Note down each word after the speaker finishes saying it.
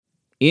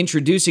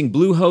Introducing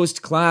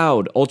Bluehost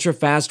Cloud,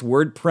 ultra-fast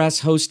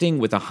WordPress hosting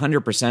with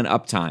 100%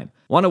 uptime.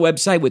 Want a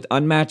website with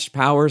unmatched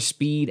power,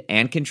 speed,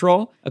 and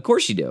control? Of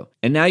course you do.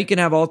 And now you can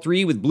have all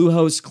three with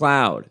Bluehost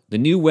Cloud, the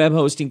new web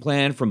hosting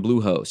plan from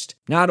Bluehost.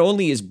 Not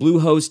only is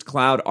Bluehost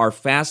Cloud our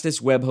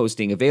fastest web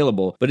hosting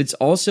available, but it's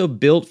also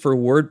built for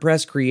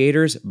WordPress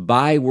creators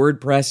by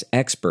WordPress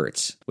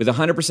experts. With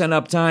 100%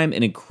 uptime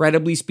and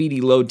incredibly speedy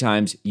load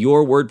times,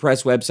 your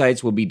WordPress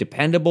websites will be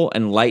dependable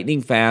and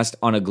lightning fast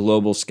on a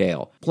global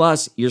scale.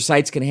 Plus, your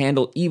sites can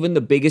handle even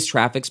the biggest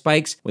traffic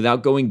spikes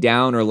without going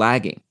down or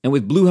lagging. And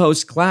with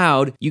Bluehost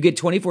Cloud, you get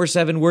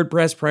 24/7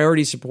 WordPress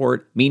priority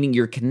support, meaning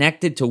you're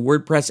connected to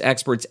WordPress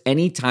experts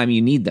anytime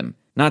you need them.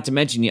 Not to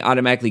mention, you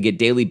automatically get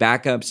daily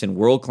backups and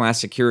world-class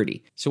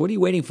security. So what are you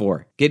waiting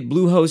for? Get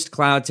Bluehost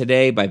Cloud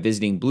today by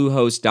visiting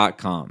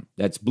Bluehost.com.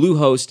 That's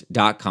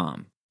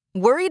Bluehost.com.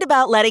 Worried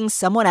about letting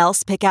someone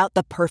else pick out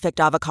the perfect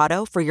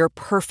avocado for your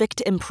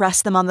perfect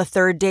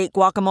impress-them-on-the-third-date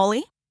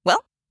guacamole?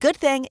 Well, good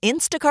thing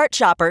Instacart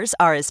shoppers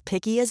are as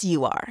picky as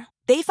you are.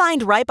 They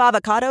find ripe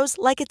avocados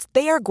like it's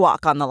their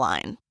guac on the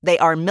line. They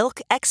are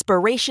milk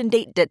expiration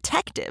date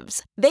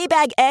detectives. They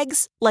bag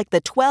eggs like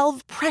the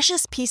 12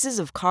 precious pieces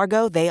of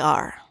cargo they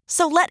are.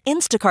 So let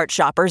Instacart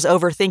shoppers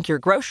overthink your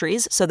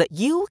groceries so that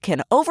you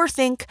can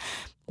overthink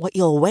what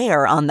you'll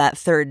wear on that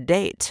third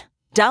date.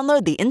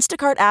 Download the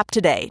Instacart app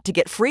today to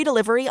get free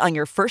delivery on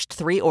your first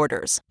 3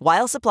 orders,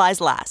 while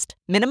supplies last.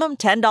 Minimum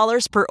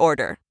 $10 per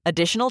order.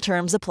 Additional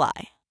terms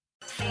apply.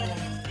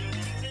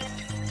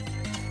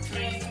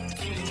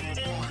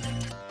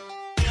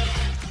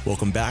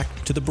 Welcome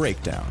back to The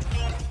Breakdown,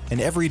 an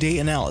everyday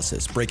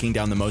analysis breaking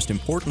down the most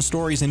important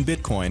stories in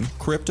Bitcoin,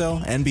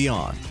 crypto, and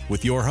beyond,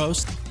 with your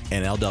host,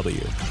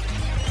 NLW.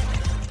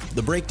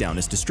 The Breakdown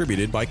is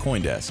distributed by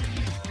CoinDesk.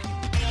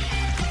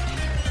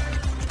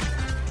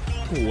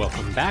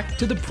 Welcome back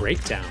to The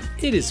Breakdown.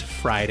 It is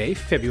Friday,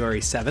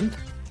 February 7th,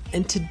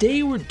 and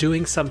today we're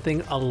doing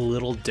something a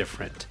little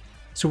different.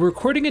 So we're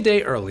recording a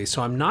day early,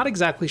 so I'm not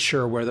exactly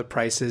sure where the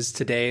price is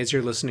today as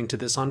you're listening to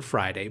this on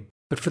Friday.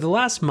 But for the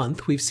last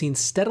month, we've seen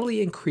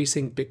steadily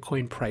increasing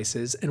Bitcoin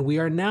prices, and we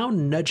are now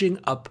nudging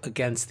up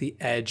against the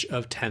edge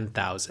of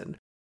 10,000.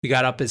 We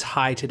got up as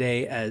high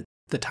today at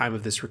the time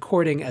of this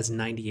recording as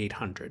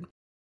 9,800.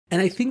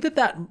 And I think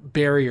that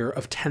barrier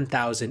of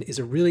 10,000 is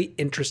a really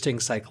interesting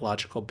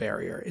psychological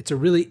barrier. It's a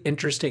really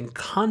interesting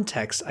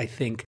context, I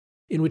think,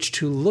 in which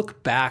to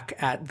look back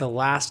at the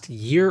last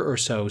year or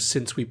so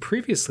since we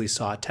previously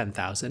saw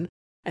 10,000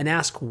 and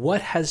ask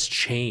what has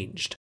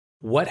changed.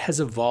 What has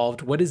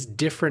evolved? What is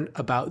different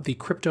about the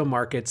crypto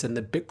markets and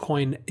the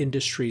Bitcoin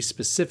industry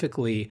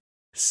specifically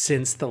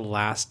since the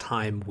last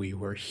time we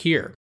were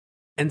here?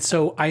 And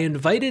so I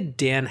invited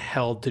Dan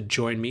Held to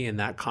join me in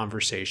that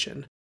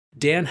conversation.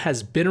 Dan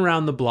has been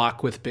around the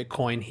block with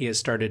Bitcoin. He has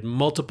started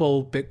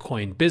multiple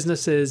Bitcoin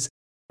businesses,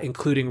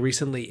 including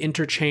recently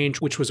Interchange,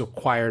 which was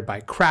acquired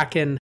by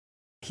Kraken.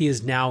 He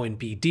is now in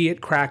BD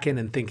at Kraken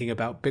and thinking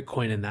about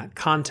Bitcoin in that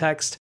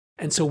context.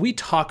 And so we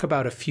talk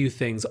about a few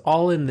things,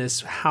 all in this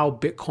how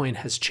Bitcoin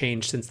has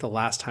changed since the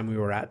last time we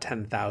were at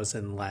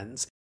 10,000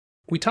 lens.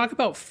 We talk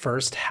about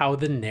first how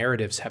the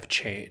narratives have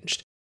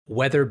changed,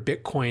 whether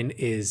Bitcoin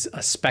is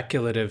a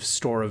speculative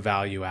store of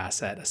value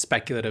asset, a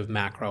speculative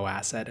macro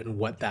asset, and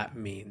what that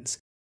means.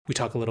 We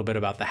talk a little bit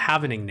about the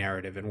halvening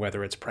narrative and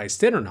whether it's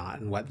priced in or not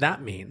and what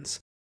that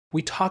means.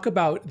 We talk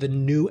about the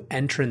new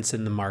entrants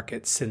in the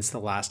market since the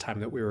last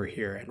time that we were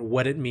here and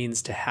what it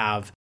means to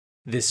have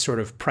this sort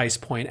of price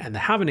point and the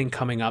halvening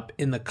coming up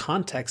in the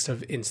context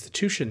of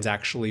institutions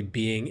actually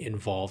being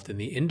involved in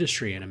the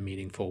industry in a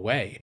meaningful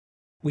way.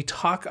 We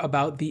talk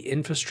about the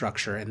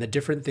infrastructure and the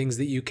different things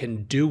that you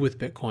can do with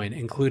Bitcoin,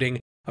 including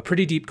a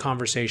pretty deep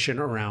conversation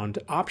around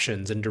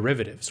options and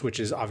derivatives, which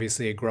is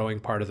obviously a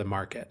growing part of the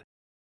market.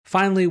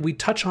 Finally, we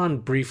touch on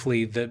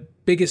briefly the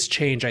biggest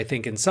change, I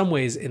think, in some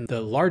ways in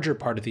the larger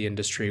part of the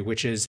industry,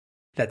 which is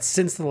that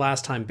since the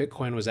last time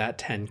Bitcoin was at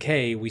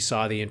 10K, we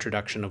saw the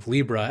introduction of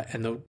Libra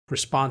and the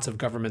response of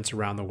governments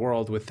around the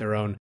world with their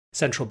own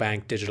central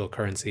bank digital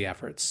currency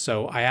efforts.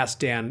 So I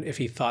asked Dan if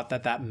he thought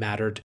that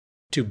mattered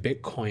to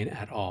Bitcoin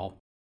at all.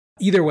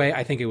 Either way,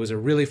 I think it was a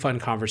really fun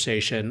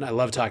conversation. I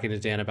love talking to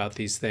Dan about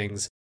these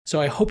things.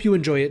 So I hope you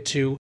enjoy it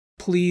too.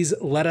 Please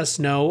let us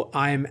know.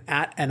 I'm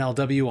at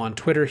NLW on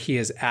Twitter. He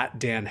is at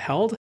Dan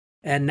Held.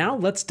 And now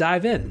let's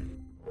dive in.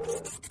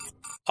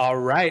 All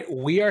right,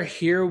 we are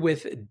here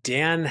with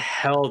Dan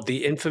Held,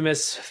 the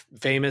infamous,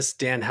 famous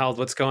Dan Held.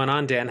 What's going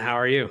on, Dan? How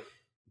are you?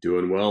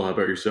 Doing well. How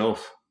about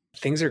yourself?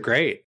 Things are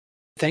great.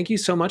 Thank you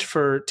so much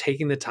for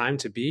taking the time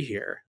to be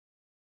here.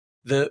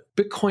 The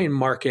Bitcoin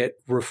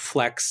market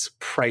reflects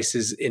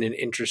prices in an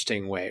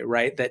interesting way,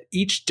 right? That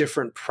each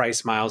different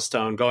price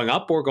milestone, going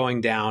up or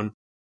going down,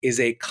 is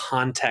a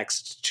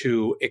context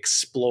to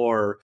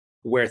explore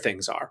where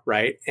things are,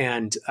 right?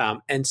 And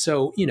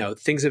so,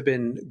 things have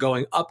been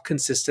going up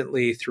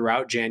consistently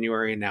throughout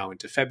January and now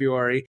into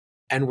February,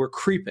 and we're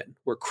creeping.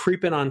 We're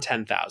creeping on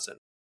 10,000.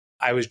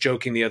 I was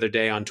joking the other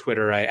day on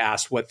Twitter. I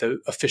asked what the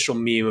official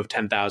meme of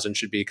 10,000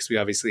 should be because we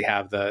obviously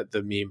have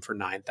the meme for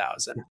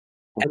 9,000.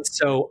 And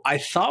so I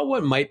thought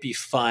what might be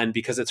fun,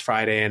 because it's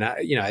Friday and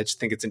I just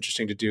think it's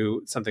interesting to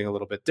do something a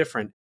little bit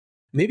different.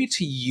 Maybe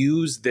to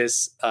use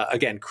this,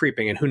 again,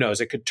 creeping, and who knows,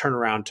 it could turn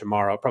around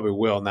tomorrow. It probably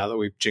will now that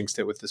we've jinxed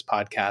it with this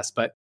podcast.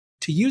 But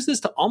to use this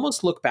to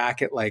almost look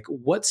back at like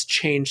what's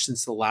changed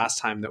since the last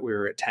time that we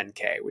were at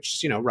 10K,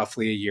 which is,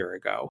 roughly a year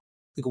ago.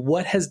 Like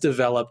what has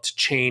developed,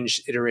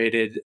 changed,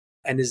 iterated,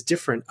 and is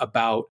different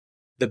about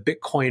the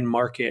Bitcoin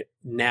market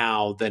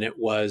now than it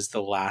was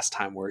the last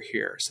time we're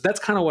here. So that's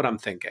kind of what I'm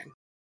thinking.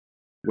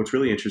 What's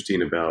really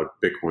interesting about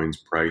Bitcoin's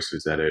price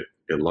is that it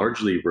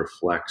largely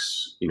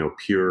reflects,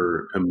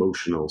 pure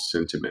emotional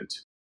sentiment.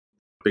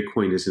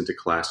 Bitcoin isn't a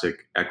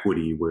classic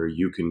equity where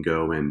you can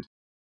go and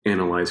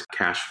analyze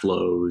cash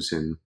flows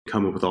and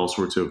come up with all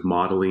sorts of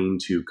modeling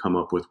to come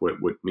up with what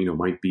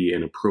might be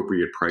an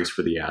appropriate price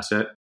for the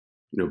asset.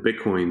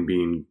 Bitcoin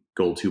being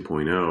gold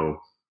 2.0,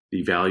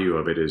 the value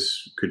of it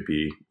could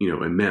be,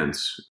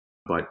 immense,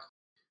 but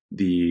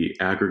the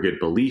aggregate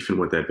belief in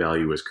what that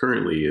value is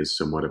currently is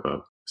somewhat of a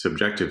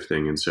subjective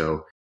thing. And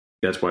so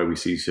that's why we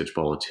see such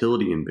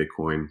volatility in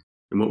Bitcoin.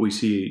 And what we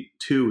see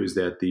too is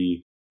that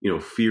the,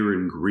 fear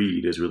and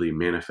greed is really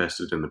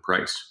manifested in the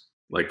price.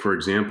 Like, for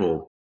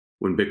example,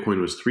 when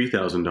Bitcoin was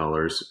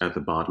 $3,000 at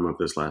the bottom of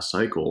this last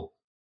cycle,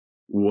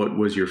 what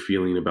was your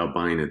feeling about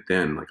buying it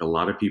then? Like a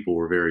lot of people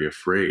were very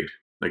afraid.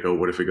 Like, oh,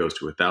 what if it goes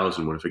to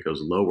 1,000? What if it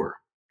goes lower?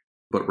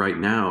 But right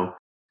now,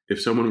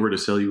 if someone were to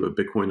sell you a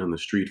Bitcoin on the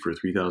street for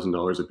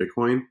 $3,000 a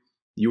Bitcoin,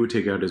 you would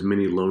take out as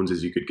many loans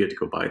as you could get to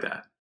go buy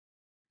that.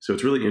 So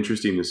it's really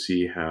interesting to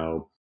see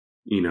how,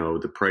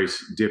 the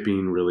price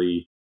dipping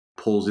really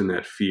pulls in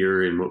that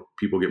fear and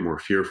people get more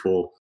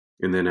fearful.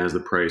 And then as the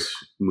price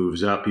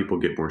moves up, people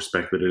get more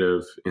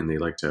speculative and they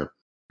like to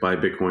buy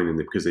Bitcoin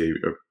because they,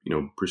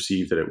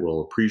 perceive that it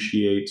will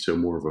appreciate. So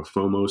more of a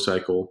FOMO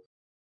cycle.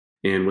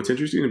 And what's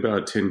interesting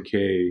about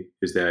 10K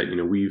is that,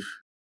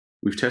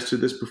 we've tested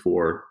this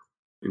before.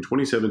 In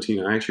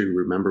 2017, I actually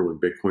remember when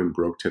Bitcoin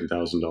broke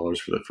 $10,000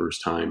 for the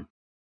first time.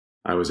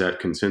 I was at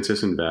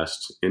Consensus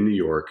Invest in New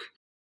York.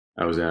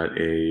 I was at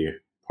a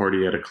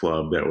party at a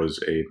club that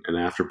was an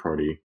after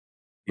party,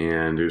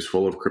 and it was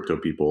full of crypto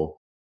people.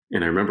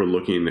 And I remember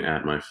looking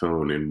at my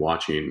phone and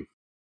watching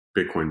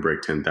Bitcoin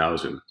break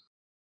 10,000.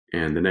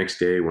 And the next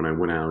day when I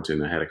went out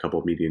and I had a couple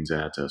of meetings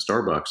at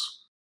Starbucks,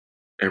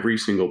 every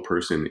single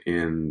person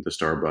in the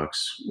Starbucks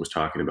was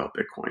talking about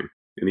Bitcoin.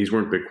 And these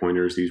weren't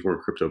Bitcoiners, these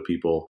weren't crypto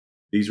people,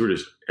 these were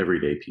just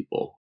everyday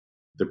people.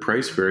 The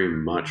price very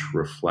much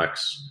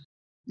reflects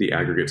the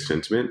aggregate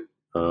sentiment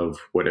of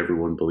what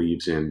everyone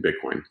believes in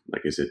Bitcoin.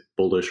 Like, is it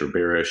bullish or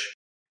bearish?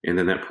 And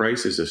then that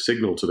price is a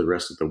signal to the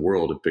rest of the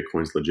world of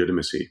Bitcoin's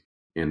legitimacy.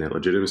 And that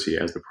legitimacy,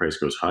 as the price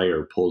goes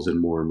higher, pulls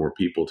in more and more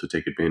people to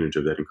take advantage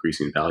of that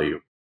increasing value.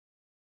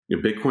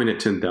 Bitcoin at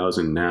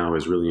 10,000 now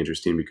is really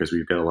interesting because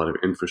we've got a lot of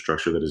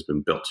infrastructure that has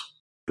been built.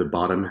 The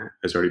bottom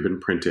has already been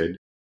printed.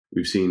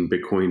 We've seen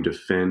Bitcoin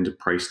defend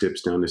price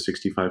dips down to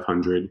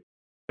 6,500.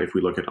 If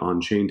we look at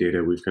on-chain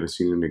data, we've kind of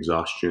seen an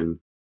exhaustion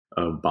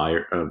of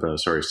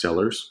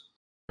sellers.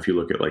 If you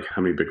look at like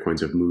how many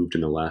Bitcoins have moved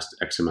in the last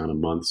X amount of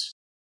months.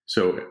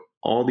 So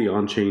all the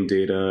on-chain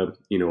data,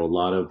 a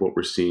lot of what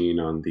we're seeing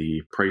on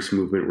the price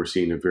movement, we're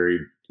seeing a very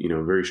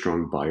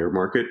strong buyer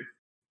market,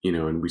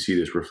 and we see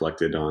this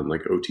reflected on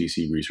like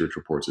OTC research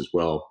reports as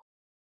well.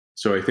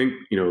 So I think,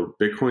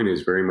 Bitcoin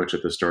is very much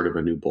at the start of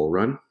a new bull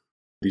run.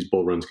 These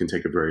bull runs can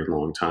take a very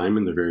long time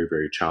and they're very,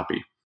 very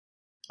choppy.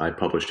 I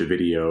published a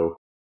video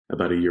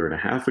about a year and a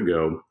half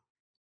ago.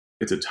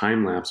 It's a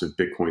time lapse of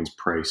Bitcoin's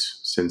price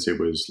since it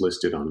was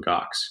listed on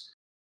Gox.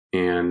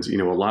 And,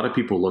 a lot of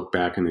people look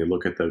back and they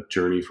look at the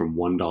journey from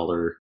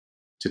 $1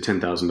 to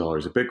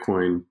 $10,000 of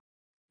Bitcoin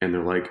and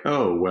they're like,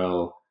 oh,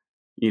 well,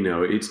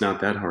 it's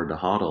not that hard to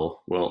hodl.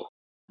 Well,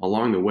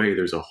 along the way,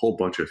 there's a whole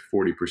bunch of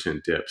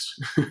 40% dips.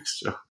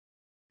 So,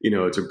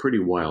 it's a pretty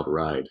wild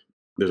ride.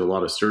 There's a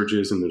lot of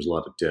surges and there's a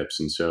lot of dips.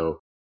 And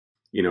so,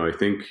 I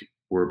think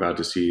we're about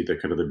to see the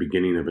kind of the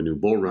beginning of a new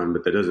bull run,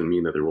 but that doesn't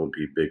mean that there won't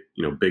be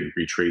big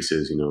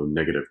retraces,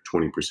 negative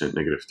 20%,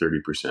 negative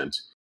 30%.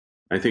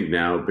 I think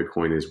now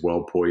Bitcoin is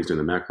well poised in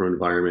the macro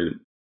environment.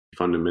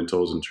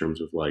 Fundamentals in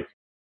terms of like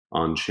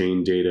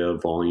on-chain data,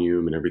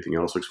 volume, and everything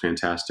else looks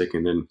fantastic.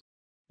 And then,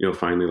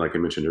 finally, like I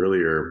mentioned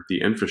earlier, the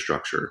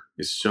infrastructure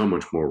is so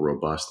much more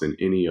robust than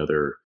any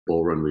other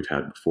bull run we've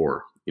had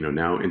before.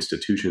 Now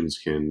institutions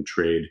can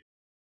trade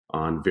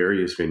on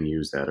various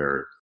venues that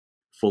are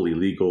fully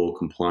legal,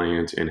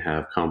 compliant, and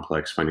have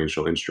complex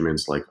financial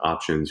instruments like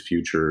options,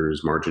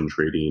 futures, margin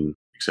trading,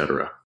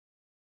 etc.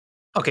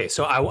 Okay,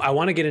 so I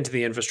want to get into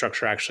the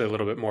infrastructure actually a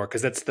little bit more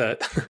because that's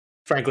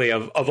frankly,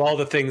 of all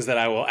the things that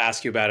I will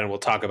ask you about and we'll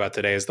talk about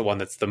today is the one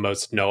that's the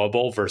most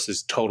knowable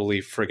versus totally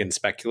friggin'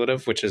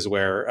 speculative, which is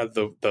where a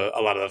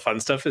lot of the fun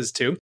stuff is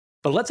too.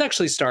 But let's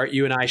actually start.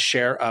 You and I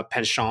share a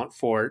penchant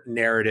for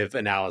narrative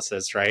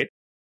analysis, right?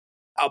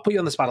 I'll put you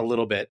on the spot a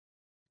little bit.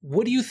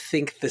 What do you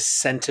think the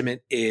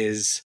sentiment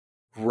is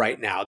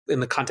right now in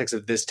the context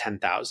of this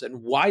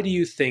 10,000? Why do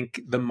you think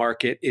the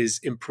market is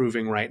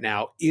improving right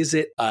now? Is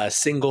it a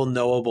single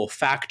knowable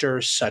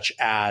factor such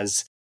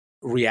as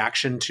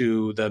reaction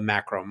to the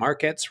macro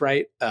markets,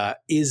 right?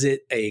 Is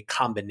it a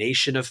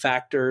combination of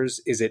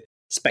factors? Is it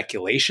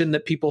speculation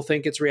that people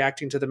think it's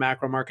reacting to the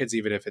macro markets,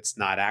 even if it's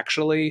not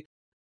actually?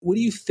 What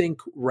do you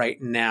think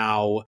right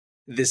now,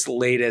 this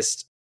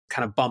latest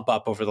kind of bump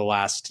up over the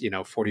last,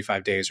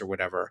 45 days or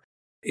whatever,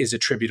 is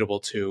attributable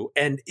to?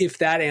 And if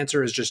that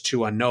answer is just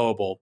too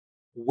unknowable,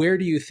 where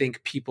do you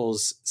think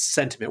people's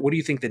sentiment, what do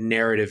you think the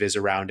narrative is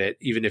around it,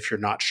 even if you're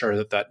not sure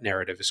that that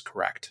narrative is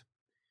correct?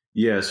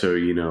 Yeah, so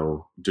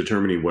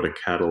determining what a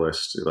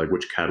catalyst, like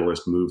which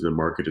catalyst moves the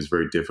market, is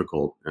very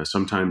difficult.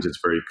 Sometimes it's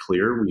very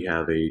clear. We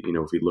have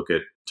if we look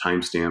at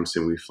timestamps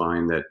and we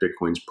find that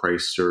Bitcoin's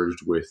price surged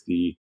with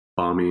the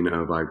bombing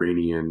of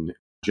Iranian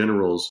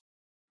generals,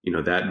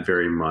 that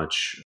very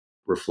much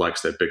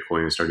reflects that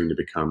Bitcoin is starting to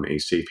become a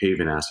safe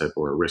haven asset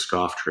or a risk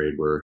off trade.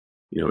 Where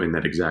in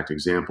that exact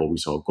example, we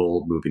saw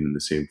gold moving in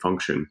the same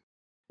function.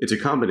 It's a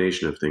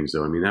combination of things,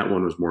 though. I mean, that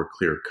one was more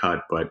clear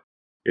cut, but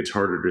it's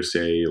harder to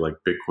say like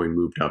Bitcoin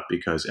moved up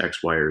because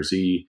X, Y, or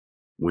Z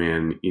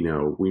when,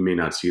 we may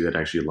not see that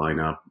actually line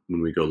up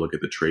when we go look at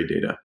the trade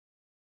data.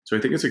 So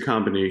I think it's a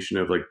combination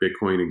of like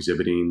Bitcoin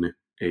exhibiting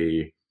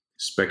a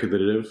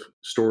speculative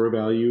store of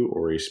value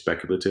or a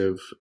speculative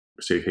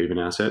safe haven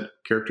asset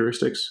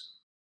characteristics.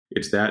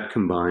 It's that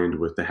combined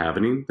with the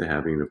halvening. The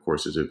halvening, of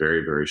course, is a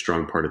very, very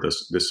strong part of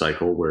this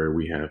cycle where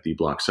we have the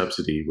block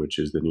subsidy, which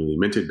is the newly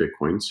minted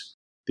Bitcoins.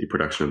 The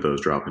production of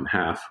those drop in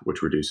half,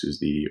 which reduces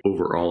the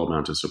overall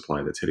amount of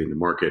supply that's hitting the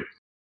market.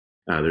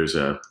 There's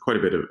quite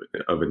a bit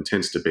of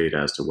intense debate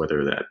as to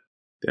whether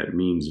that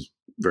means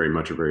very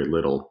much or very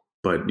little.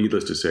 But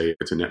needless to say,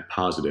 it's a net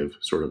positive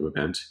sort of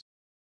event.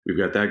 We've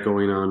got that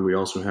going on. We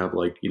also have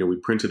we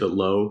printed a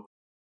low.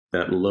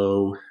 That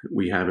low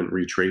we haven't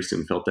retraced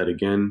and felt that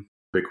again.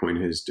 Bitcoin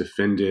has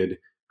defended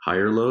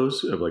higher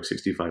lows of like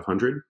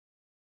 6,500.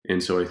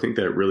 And so I think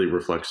that really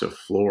reflects a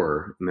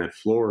floor. And that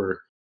floor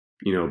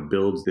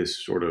builds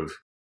this sort of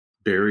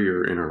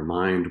barrier in our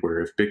mind where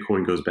if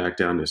Bitcoin goes back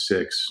down to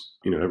 6,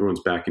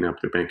 everyone's backing up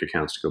their bank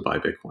accounts to go buy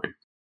Bitcoin.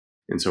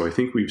 And so I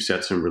think we've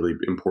set some really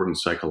important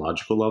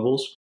psychological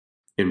levels.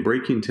 And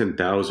breaking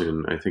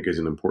 10,000, I think, is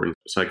an important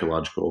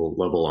psychological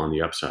level on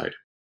the upside.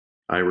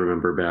 I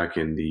remember back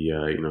in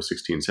the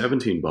 16,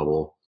 17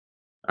 bubble,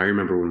 I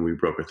remember when we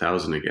broke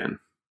 1,000 again.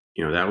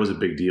 That was a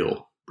big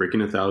deal. Breaking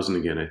 1,000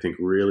 again, I think,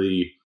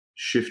 really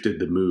shifted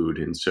the mood.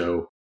 And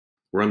so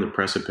we're on the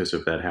precipice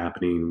of that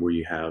happening where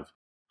you have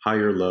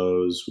higher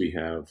lows, we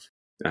have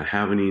a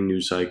halvening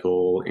news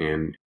cycle,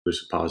 and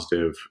there's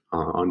positive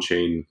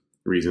on-chain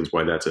reasons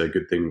why that's a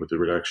good thing with the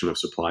reduction of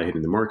supply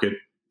hitting the market.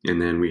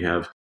 And then we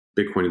have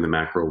Bitcoin in the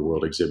macro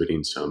world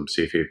exhibiting some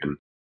safe haven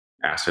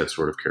asset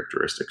sort of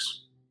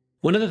characteristics.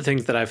 One of the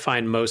things that I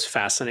find most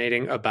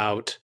fascinating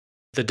about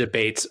the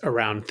debates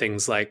around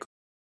things like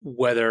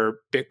whether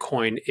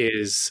Bitcoin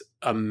is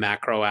a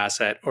macro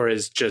asset or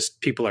is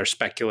just people are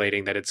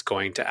speculating that it's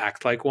going to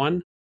act like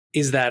one,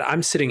 is that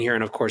I'm sitting here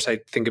and of course I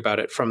think about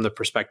it from the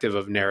perspective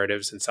of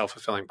narratives and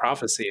self-fulfilling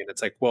prophecy. And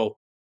it's like, well,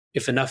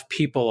 if enough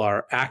people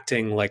are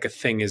acting like a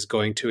thing is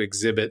going to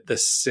exhibit the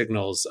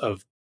signals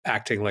of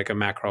acting like a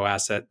macro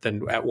asset,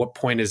 then at what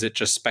point is it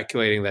just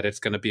speculating that it's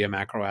going to be a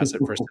macro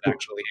asset versus it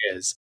actually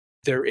is?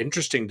 They're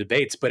interesting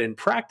debates, but in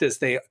practice,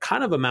 they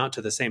kind of amount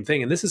to the same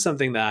thing. And this is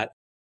something that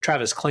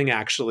Travis Kling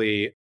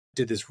actually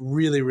did this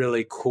really,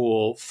 really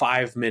cool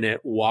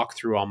 5-minute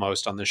walkthrough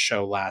almost on the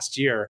show last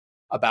year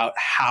about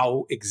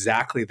how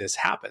exactly this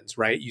happens,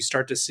 right? You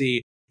start to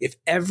see if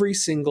every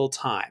single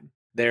time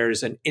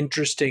there's an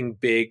interesting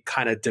big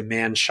kind of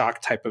demand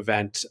shock type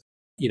event,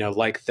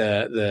 like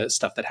the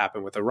stuff that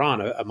happened with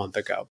Iran a month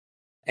ago.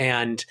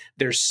 And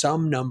there's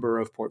some number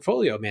of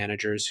portfolio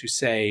managers who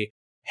say,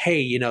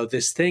 hey,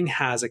 this thing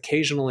has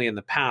occasionally in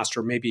the past,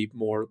 or maybe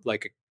more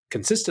like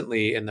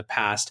consistently in the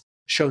past,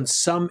 shown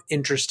some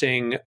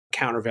interesting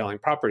countervailing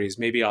properties.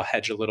 Maybe I'll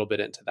hedge a little bit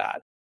into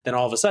that. Then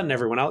all of a sudden,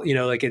 everyone else,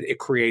 it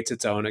creates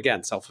its own,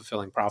 again,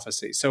 self-fulfilling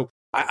prophecy. So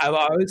I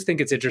always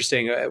think it's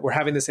interesting. We're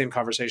having the same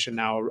conversation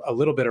now a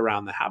little bit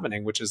around the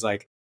happening, which is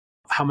like,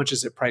 how much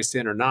is it priced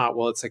in or not?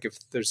 Well, it's like if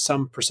there's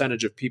some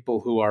percentage of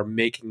people who are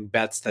making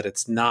bets that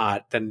it's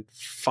not, then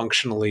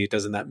functionally,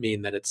 doesn't that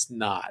mean that it's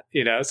not?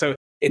 So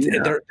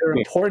they're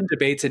important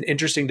debates and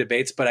interesting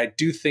debates, but I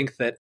do think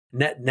that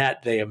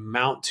net, they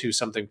amount to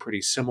something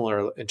pretty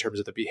similar in terms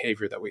of the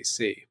behavior that we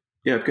see.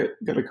 Yeah, I've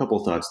got a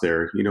couple thoughts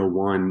there.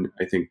 One,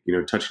 I think,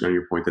 touching on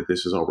your point that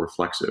this is all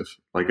reflexive,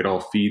 like it all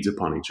feeds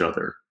upon each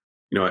other.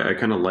 I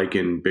kind of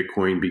liken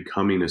Bitcoin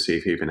becoming a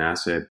safe haven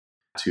asset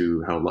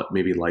to how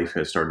maybe life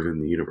has started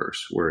in the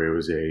universe, where it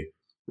was a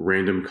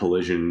random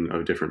collision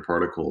of different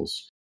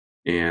particles,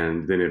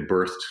 and then it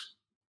birthed,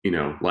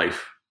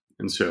 life.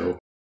 And so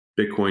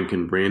Bitcoin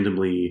can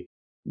randomly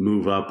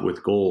move up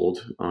with gold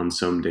on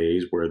some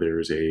days where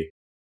there's a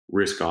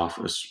risk off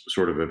a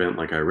sort of event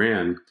like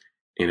Iran.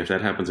 And if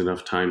that happens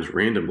enough times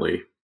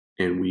randomly,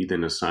 and we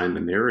then assign the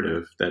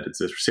narrative that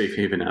it's a safe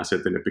haven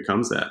asset, then it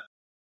becomes that.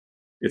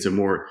 It's a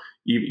more,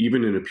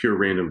 even in a pure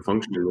random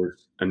function,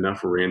 there's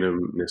enough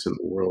randomness in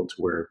the world to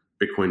where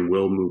Bitcoin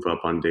will move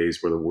up on days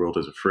where the world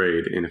is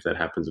afraid. And if that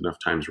happens enough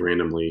times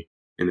randomly,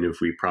 and then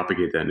if we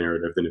propagate that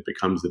narrative, then it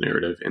becomes the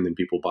narrative, and then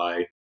people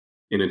buy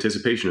in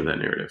anticipation of that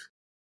narrative.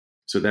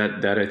 So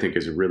that I think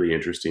is really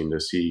interesting to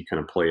see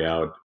kind of play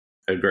out.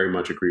 I very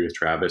much agree with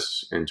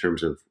Travis in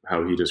terms of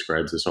how he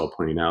describes this all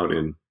playing out,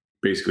 and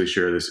basically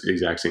share this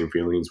exact same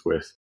feelings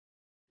with,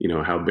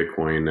 how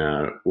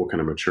Bitcoin will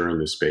kind of mature in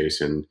this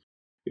space. And,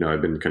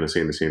 I've been kind of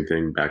saying the same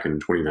thing back in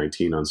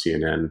 2019 on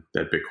CNN,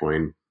 that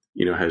Bitcoin,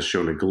 has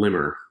shown a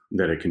glimmer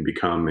that it can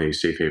become a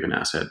safe haven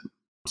asset.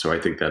 So I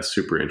think that's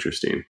super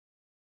interesting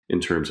in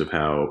terms of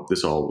how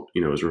this all,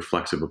 is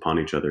reflexive upon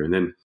each other. And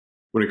then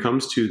when it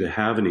comes to the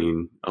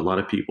halvening, a lot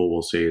of people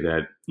will say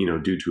that,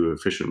 due to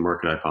efficient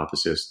market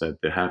hypothesis,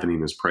 that the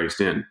halvening is priced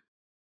in.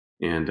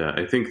 And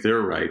I think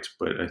they're right,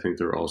 but I think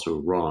they're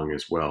also wrong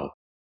as well.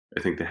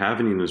 I think the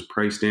halvening is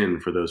priced in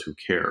for those who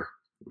care,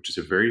 which is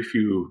a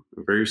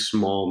very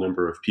small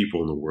number of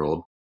people in the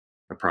world,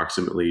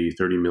 approximately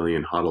 30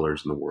 million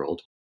hodlers in the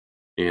world.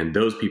 And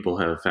those people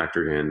have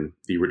factored in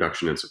the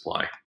reduction in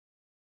supply.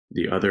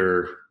 The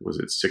other, was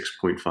it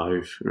 6.5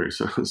 or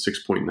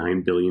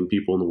 6.9 billion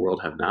people in the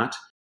world have not,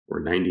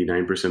 or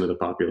 99% of the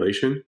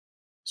population.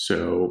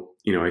 So,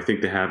 I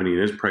think the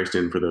halvening is priced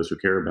in for those who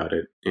care about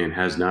it, and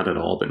has not at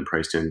all been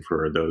priced in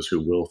for those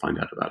who will find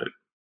out about it.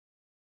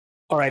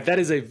 All right, that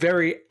is a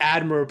very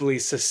admirably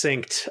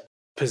succinct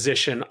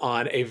position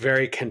on a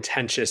very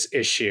contentious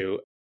issue.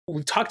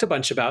 We've talked a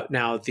bunch about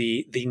now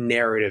the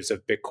narratives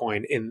of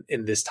Bitcoin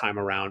in this time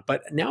around,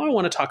 but now I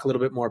want to talk a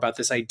little bit more about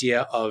this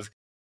idea of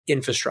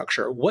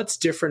infrastructure. What's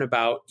different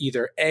about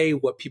either A,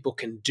 what people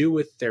can do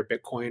with their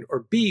Bitcoin,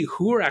 or B,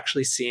 who are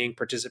actually seeing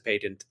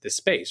participate into this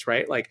space,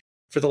 right? Like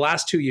for the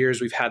last 2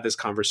 years, we've had this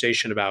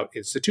conversation about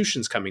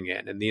institutions coming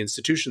in and the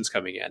institutions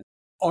coming in.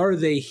 Are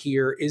they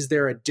here? Is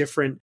there a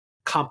different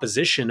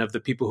composition of the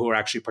people who are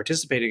actually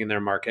participating in their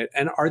market?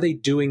 And are they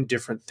doing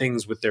different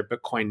things with their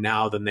Bitcoin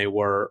now than they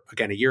were,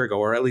 again, a year ago?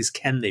 Or at least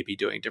can they be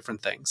doing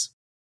different things?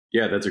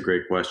 Yeah, that's a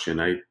great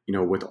question.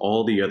 With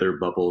all the other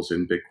bubbles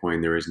in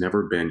Bitcoin, there has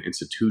never been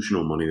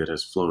institutional money that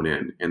has flown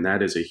in. And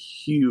that is a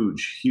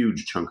huge,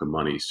 huge chunk of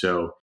money.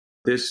 So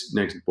this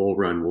next bull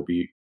run will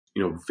be,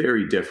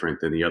 very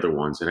different than the other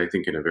ones. And I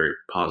think in a very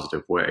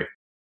positive way.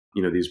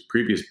 These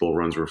previous bull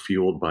runs were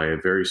fueled by a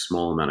very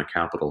small amount of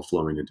capital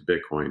flowing into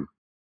Bitcoin.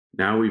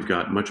 Now we've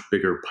got much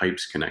bigger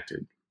pipes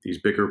connected.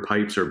 These bigger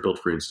pipes are built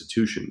for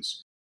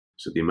institutions.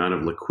 So the amount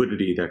of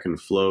liquidity that can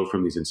flow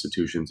from these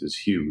institutions is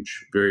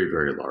huge, very,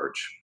 very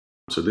large.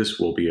 So this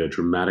will be a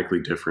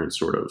dramatically different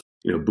sort of,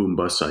 boom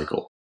bust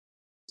cycle.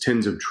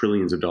 Tens of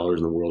trillions of dollars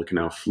in the world can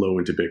now flow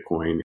into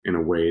Bitcoin in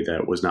a way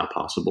that was not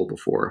possible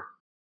before.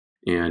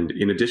 And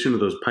in addition to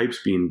those pipes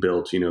being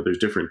built, there's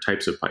different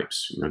types of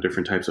pipes,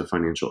 different types of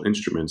financial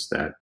instruments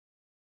that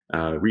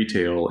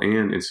retail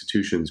and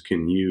institutions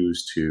can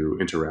use to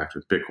interact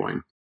with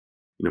Bitcoin.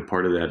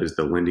 Part of that is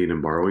the lending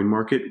and borrowing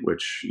market,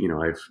 which,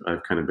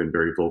 I've kind of been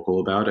very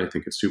vocal about. I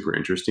think it's super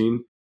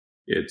interesting.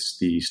 It's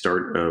the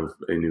start of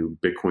a new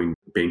Bitcoin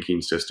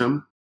banking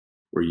system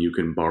where you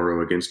can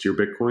borrow against your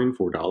Bitcoin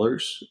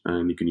 $4,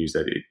 and you can use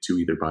that to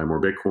either buy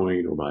more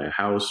Bitcoin or buy a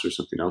house or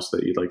something else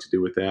that you'd like to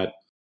do with that.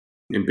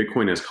 And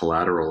Bitcoin as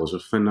collateral is a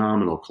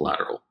phenomenal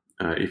collateral.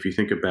 If you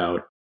think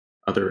about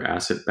other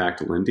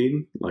asset-backed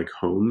lending like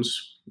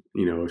homes,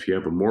 if you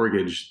have a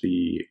mortgage,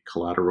 the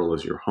collateral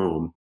is your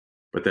home.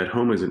 But that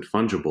home isn't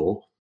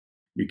fungible.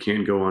 You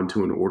can't go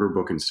onto an order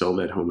book and sell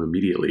that home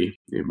immediately.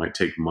 It might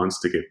take months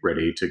to get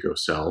ready to go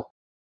sell.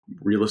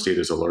 Real estate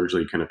is a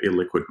largely kind of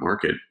illiquid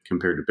market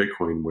compared to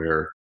Bitcoin,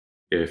 where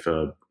if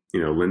a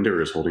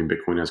lender is holding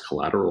Bitcoin as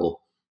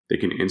collateral, they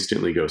can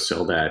instantly go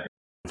sell that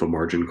if a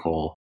margin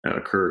call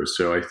occurs.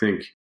 So I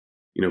think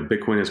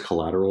Bitcoin as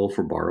collateral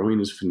for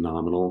borrowing is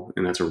phenomenal,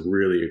 and that's a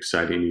really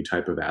exciting new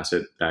type of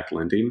asset-backed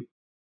lending.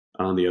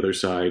 On the other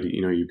side,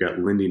 you've got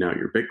lending out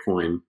your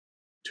Bitcoin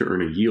to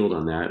earn a yield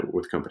on that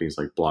with companies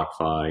like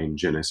BlockFi and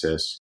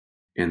Genesis.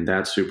 And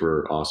that's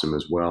super awesome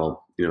as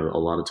well. A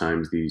lot of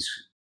times these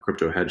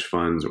crypto hedge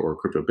funds or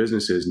crypto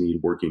businesses need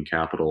working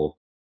capital.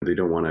 They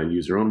don't want to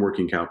use their own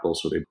working capital,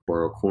 so they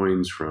borrow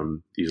coins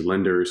from these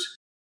lenders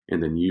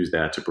and then use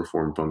that to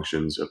perform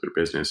functions of their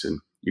business.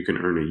 And you can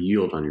earn a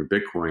yield on your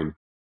Bitcoin.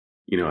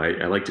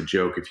 I like to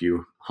joke, if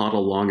you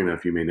hodl long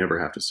enough, you may never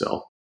have to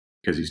sell,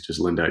 because you just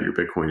lend out your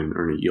Bitcoin and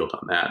earn a yield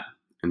on that.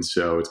 And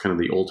so it's kind of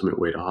the ultimate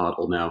way to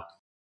hodl. Now,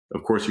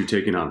 of course, you're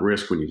taking on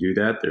risk when you do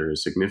that. There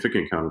is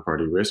significant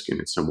counterparty risk, and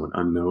it's somewhat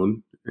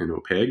unknown and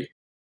opaque.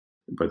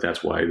 But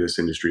that's why this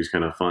industry is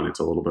kind of fun. It's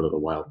a little bit of the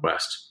Wild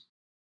West.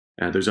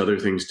 There's other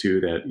things,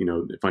 too, that,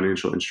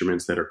 financial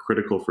instruments that are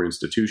critical for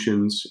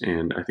institutions,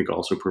 and I think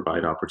also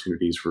provide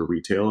opportunities for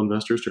retail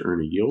investors to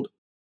earn a yield.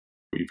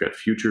 You've got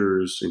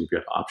futures and you've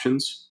got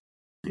options.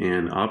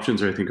 And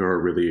options, I think, are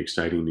a really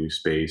exciting new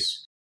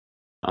space.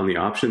 On the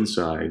options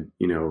side,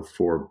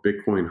 for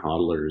Bitcoin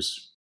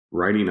hodlers,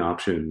 writing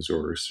options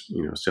or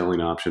selling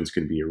options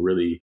can be a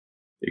really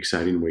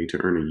exciting way to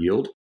earn a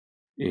yield.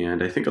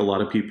 And I think a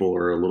lot of people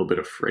are a little bit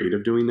afraid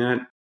of doing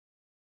that.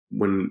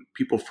 When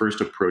people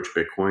first approach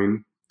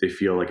Bitcoin, They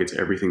feel like it's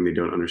everything they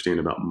don't understand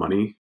about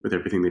money with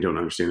everything they don't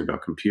understand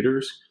about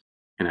computers.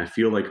 And I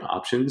feel like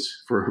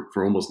options for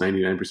almost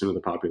 99% of the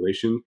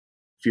population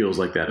feels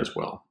like that as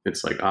well.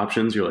 It's like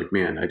options, you're like,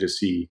 man, I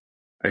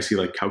see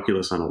like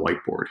calculus on a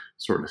whiteboard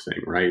sort of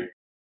thing, right?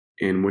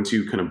 And once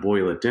you kind of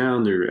boil it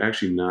down, they're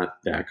actually not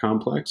that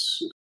complex.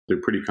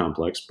 They're pretty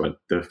complex, but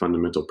the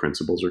fundamental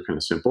principles are kind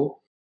of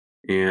simple.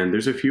 And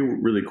there's a few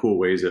really cool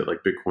ways that like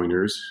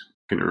Bitcoiners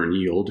can earn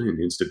yield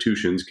and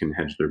institutions can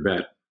hedge their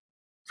bet.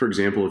 For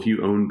example, if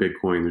you own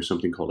Bitcoin, there's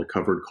something called a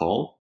covered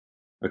call.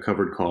 A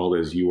covered call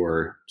is you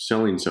are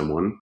selling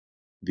someone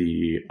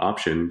the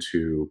option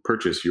to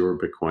purchase your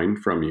Bitcoin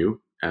from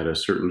you at a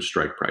certain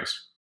strike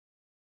price.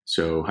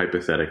 So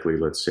hypothetically,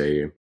 let's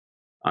say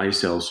I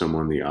sell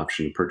someone the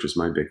option to purchase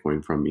my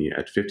Bitcoin from me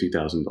at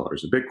 $50,000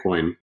 a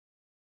Bitcoin.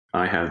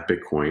 I have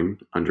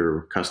Bitcoin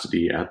under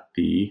custody at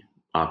the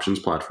options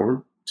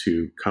platform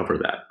to cover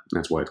that.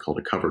 That's why it's called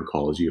a covered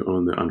call, is you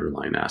own the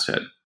underlying asset.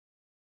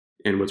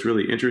 And what's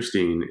really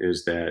interesting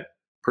is that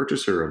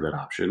purchaser of that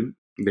option,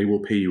 they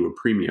will pay you a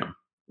premium.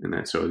 And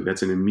that's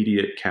an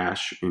immediate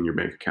cash in your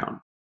bank account.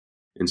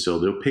 And so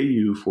they'll pay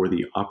you for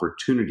the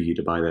opportunity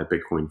to buy that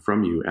Bitcoin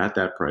from you at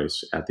that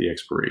price at the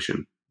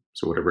expiration.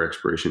 So whatever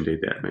expiration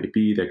date that may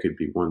be, that could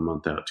be 1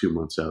 month out, 2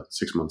 months out,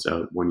 6 months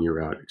out, 1 year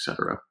out,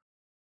 etc.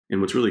 And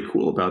what's really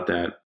cool about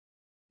that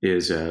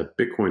is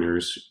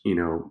Bitcoiners,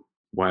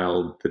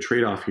 while the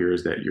trade-off here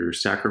is that you're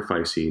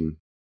sacrificing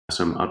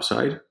some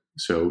upside.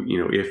 So,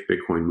 if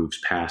Bitcoin moves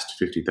past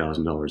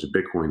 $50,000 a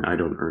Bitcoin, I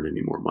don't earn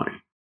any more money.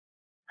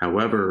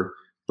 However,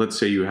 let's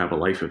say you have a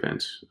life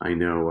event. I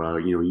know,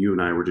 you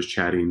and I were just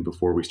chatting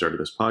before we started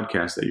this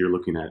podcast that you're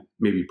looking at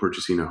maybe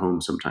purchasing a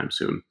home sometime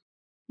soon.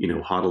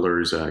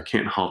 Hodlers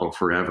can't hodl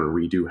forever.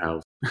 We do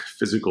have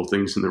physical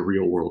things in the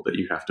real world that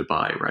you have to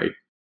buy, right?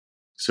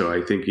 So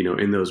I think,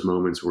 in those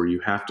moments where you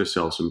have to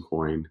sell some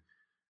coin,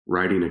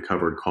 writing a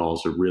covered call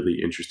is a really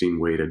interesting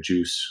way to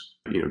juice,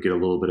 get a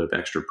little bit of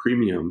extra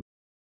premium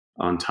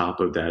on top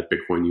of that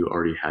Bitcoin you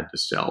already had to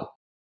sell.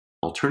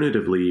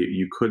 Alternatively,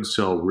 you could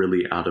sell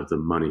really out of the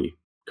money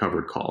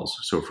covered calls.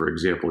 So for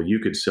example, you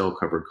could sell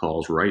covered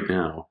calls right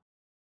now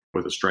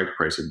with a strike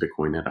price of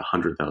Bitcoin at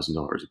 $100,000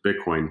 a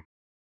Bitcoin.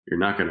 You're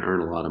not going to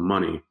earn a lot of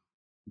money,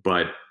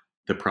 but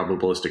the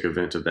probabilistic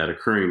event of that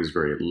occurring is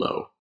very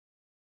low.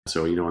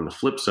 So, on the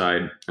flip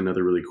side,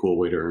 another really cool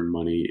way to earn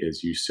money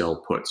is you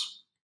sell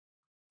puts.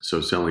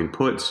 So selling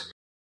puts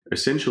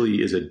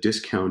essentially is a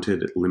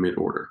discounted limit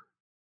order,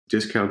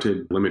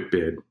 discounted limit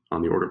bid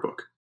on the order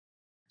book.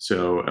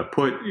 So a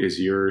put is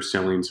you're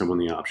selling someone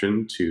the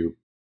option to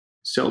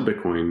sell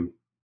Bitcoin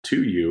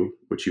to you,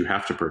 which you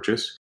have to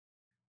purchase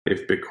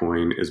if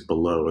Bitcoin is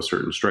below a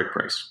certain strike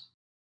price.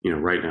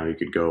 Right now you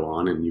could go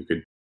on and you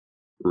could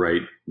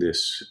write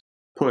this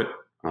put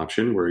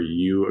option where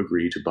you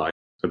agree to buy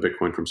a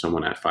Bitcoin from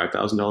someone at $5,000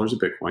 a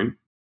Bitcoin.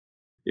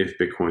 If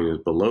Bitcoin is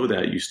below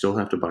that, you still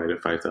have to buy it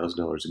at $5,000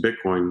 a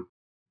Bitcoin.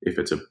 If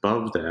it's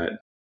above that,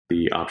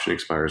 the option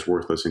expires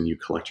worthless and you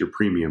collect your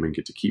premium and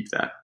get to keep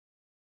that.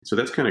 So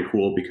that's kind of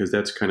cool because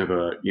that's kind of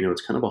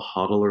it's kind of a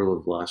hodler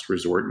of last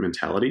resort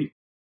mentality.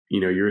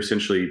 You're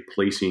essentially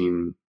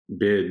placing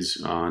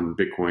bids on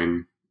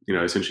Bitcoin,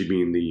 essentially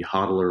being the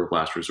hodler of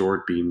last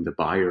resort, being the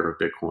buyer of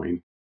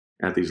Bitcoin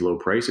at these low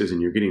prices,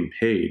 and you're getting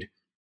paid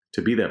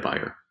to be that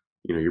buyer.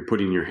 You're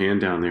putting your hand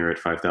down there at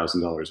 $5,000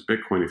 a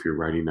Bitcoin. If you're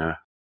writing a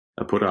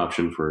put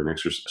option for an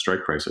extra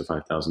strike price of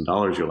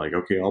 $5,000, you're like,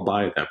 okay, I'll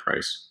buy at that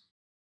price.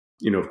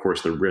 Of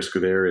course, the risk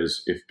there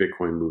is if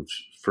Bitcoin moves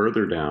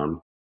further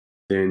down,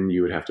 then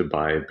you would have to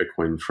buy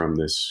Bitcoin from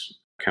this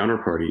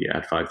counterparty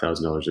at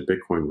 $5,000 a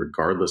Bitcoin,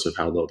 regardless of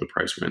how low the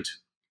price went.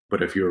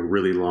 But if you're a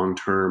really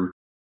long-term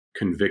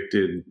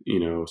convicted,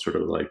 sort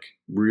of like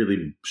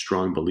really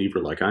strong believer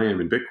like I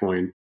am in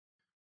Bitcoin,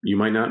 you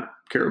might not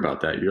care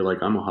about that. You're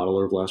like, I'm a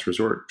hodler of last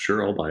resort.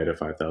 Sure, I'll buy it at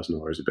 $5,000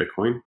 a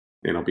Bitcoin,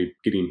 and I'll be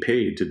getting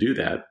paid to do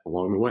that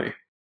along the way.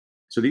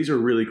 So these are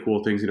really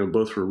cool things,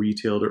 both for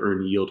retail to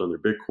earn yield on their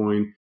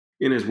Bitcoin,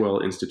 and as well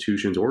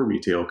institutions or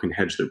retail can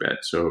hedge their bet.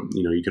 So,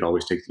 you could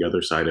always take the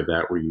other side of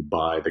that where you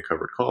buy the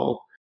covered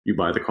call, you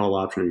buy the call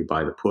option, or you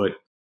buy the put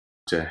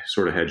to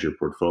sort of hedge your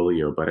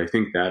portfolio. But I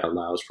think that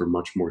allows for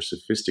much more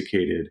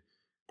sophisticated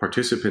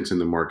participants in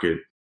the market,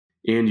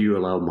 and you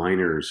allow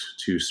miners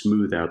to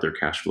smooth out their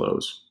cash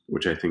flows,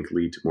 which I think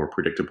lead to more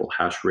predictable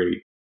hash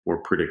rate,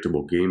 more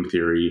predictable game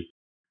theory.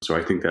 So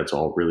I think that's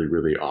all really,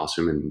 really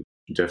awesome and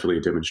definitely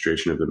a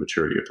demonstration of the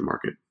maturity of the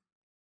market.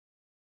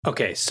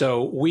 Okay,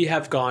 so we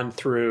have gone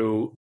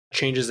through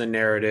changes in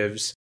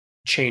narratives,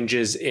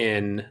 changes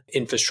in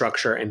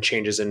infrastructure, and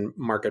changes in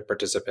market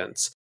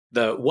participants.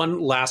 The one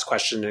last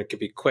question, and it could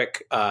be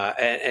quick,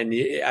 and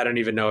I don't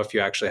even know if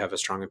you actually have a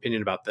strong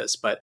opinion about this,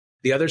 but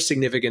the other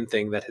significant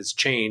thing that has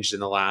changed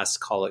in the last,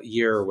 call it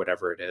year or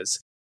whatever it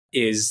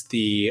is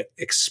the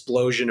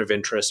explosion of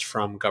interest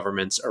from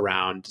governments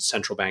around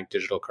central bank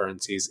digital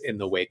currencies in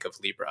the wake of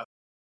Libra.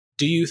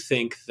 Do you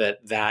think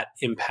that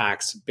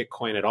impacts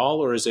Bitcoin at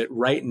all, or is it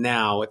right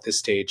now at this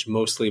stage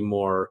mostly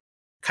more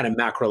kind of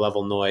macro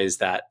level noise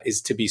that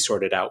is to be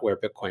sorted out where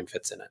Bitcoin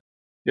fits in it?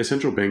 Yeah,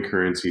 central bank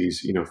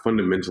currencies,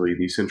 fundamentally,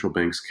 these central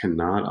banks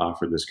cannot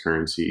offer this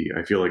currency.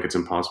 I feel like it's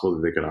impossible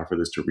that they could offer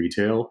this to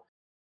retail,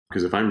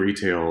 because if I'm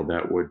retail,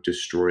 that would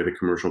destroy the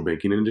commercial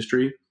banking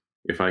industry.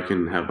 If I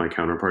can have my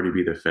counterparty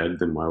be the Fed,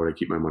 then why would I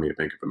keep my money at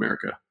Bank of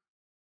America?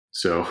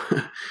 So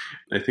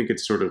I think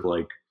it's sort of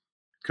like,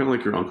 kind of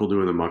like your uncle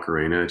doing the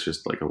Macarena. It's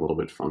just like a little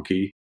bit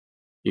funky.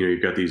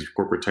 You've got these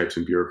corporate types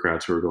and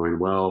bureaucrats who are going,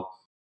 well,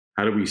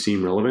 how do we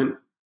seem relevant?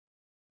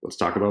 Let's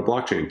talk about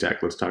blockchain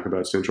tech. Let's talk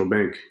about central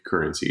bank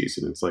currencies.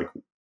 And it's like,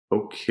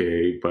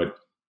 okay, but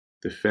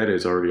the Fed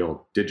is already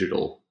all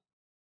digital.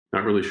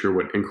 Not really sure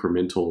what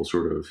incremental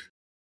sort of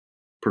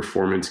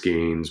performance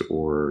gains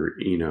or,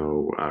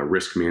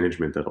 risk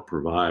management that'll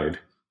provide.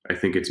 I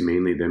think it's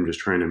mainly them just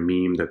trying to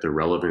meme that they're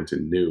relevant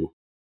and new.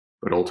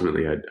 But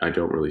ultimately, I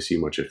don't really see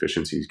much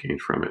efficiencies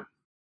gained from it.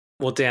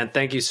 Well, Dan,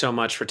 thank you so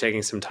much for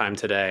taking some time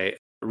today.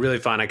 Really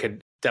fun. I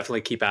could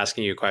definitely keep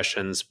asking you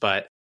questions,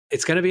 but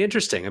it's going to be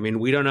interesting. I mean,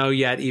 we don't know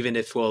yet, even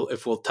if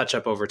we'll touch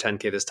up over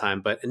 10K this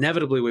time, but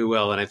inevitably we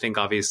will. And I think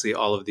obviously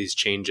all of these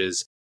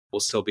changes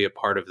will still be a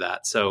part of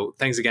that. So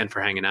thanks again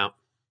for hanging out.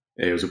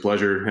 Hey, it was a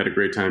pleasure. Had a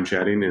great time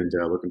chatting, and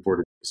looking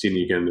forward to seeing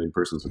you again in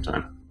person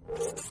sometime.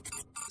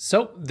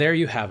 So there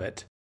you have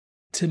it.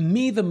 To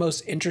me, the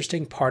most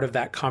interesting part of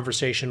that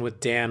conversation with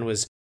Dan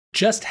was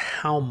just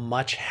how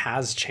much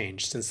has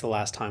changed since the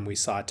last time we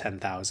saw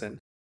 10,000.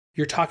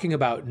 You're talking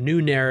about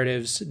new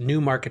narratives, new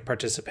market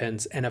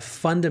participants, and a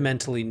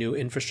fundamentally new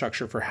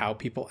infrastructure for how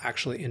people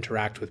actually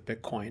interact with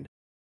Bitcoin.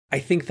 I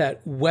think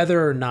that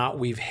whether or not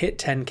we've hit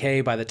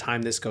 10K by the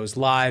time this goes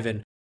live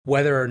and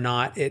whether or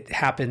not it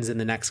happens in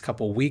the next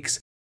couple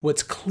weeks,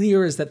 what's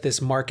clear is that this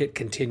market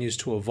continues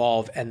to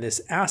evolve and this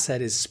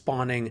asset is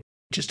spawning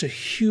just a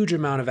huge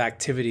amount of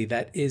activity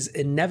that is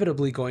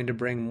inevitably going to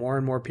bring more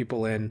and more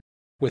people in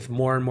with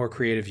more and more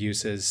creative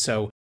uses.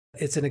 So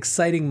it's an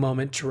exciting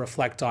moment to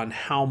reflect on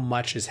how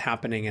much is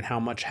happening and how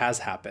much has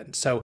happened.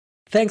 So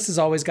thanks as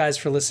always, guys,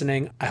 for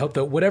listening. I hope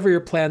that whatever your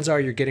plans are,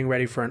 you're getting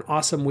ready for an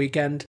awesome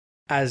weekend.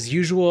 As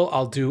usual,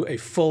 I'll do a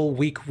full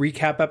week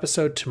recap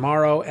episode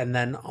tomorrow. And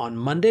then on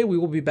Monday, we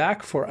will be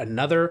back for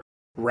another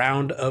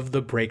round of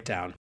the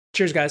breakdown.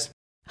 Cheers, guys.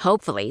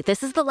 Hopefully,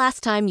 this is the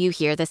last time you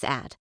hear this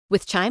ad.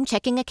 With Chime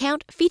Checking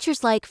Account,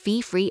 features like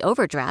fee-free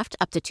overdraft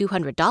up to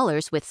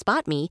 $200 with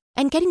SpotMe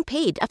and getting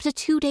paid up to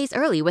 2 days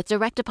early with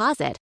direct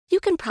deposit, you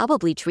can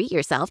probably treat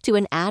yourself to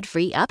an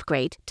ad-free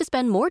upgrade to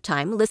spend more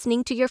time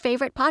listening to your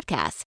favorite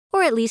podcasts,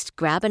 or at least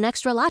grab an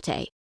extra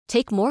latte.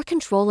 Take more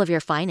control of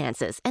your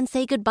finances and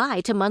say goodbye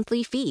to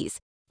monthly fees.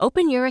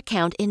 Open your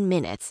account in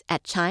minutes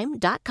at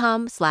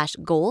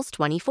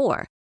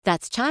chime.com/goals24.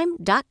 That's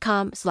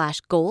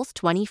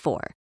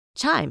chime.com/goals24.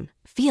 Chime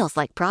feels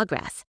like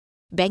progress.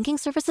 Banking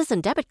services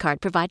and debit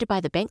card provided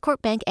by the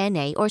Bancorp Bank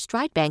N.A. or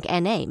Stride Bank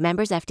N.A.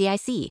 members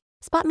FDIC.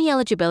 SpotMe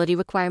eligibility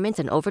requirements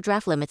and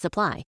overdraft limits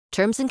apply.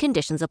 Terms and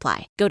conditions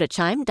apply. Go to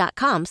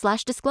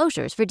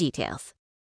chime.com/disclosures for details.